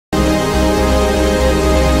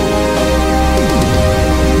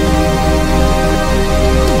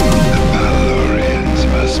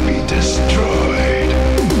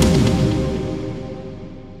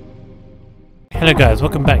Hello guys,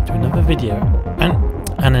 welcome back to another video,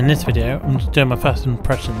 and in this video I'm just doing my first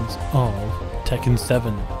impressions of Tekken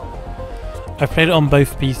 7. I've played it on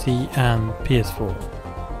both PC and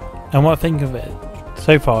PS4, and what I think of it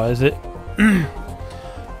so far is it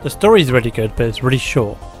the story is really good, but it's really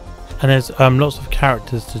short, and there's lots of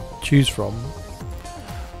characters to choose from,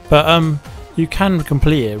 but you can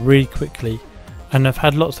complete it really quickly, and I've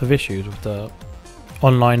had lots of issues with the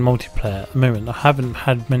online multiplayer at the moment. I haven't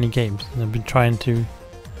had many games and I've been trying to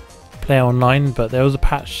play online, but there was a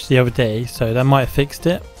patch the other day, so that might have fixed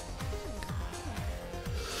it.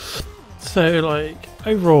 So like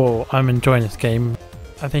overall I'm enjoying this game.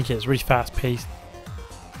 I think it's really fast paced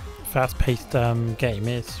game.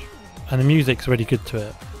 And the music's really good to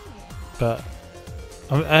it, but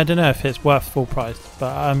I don't know if it's worth full price,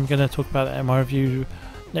 but I'm going to talk about it in my review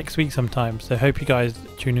next week sometime, so hope you guys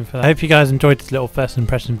tune in for that. I hope you guys enjoyed this little first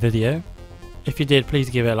impression video. If you did, please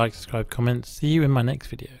give it a like, subscribe, comment. See you in my next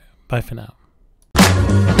video. Bye for now.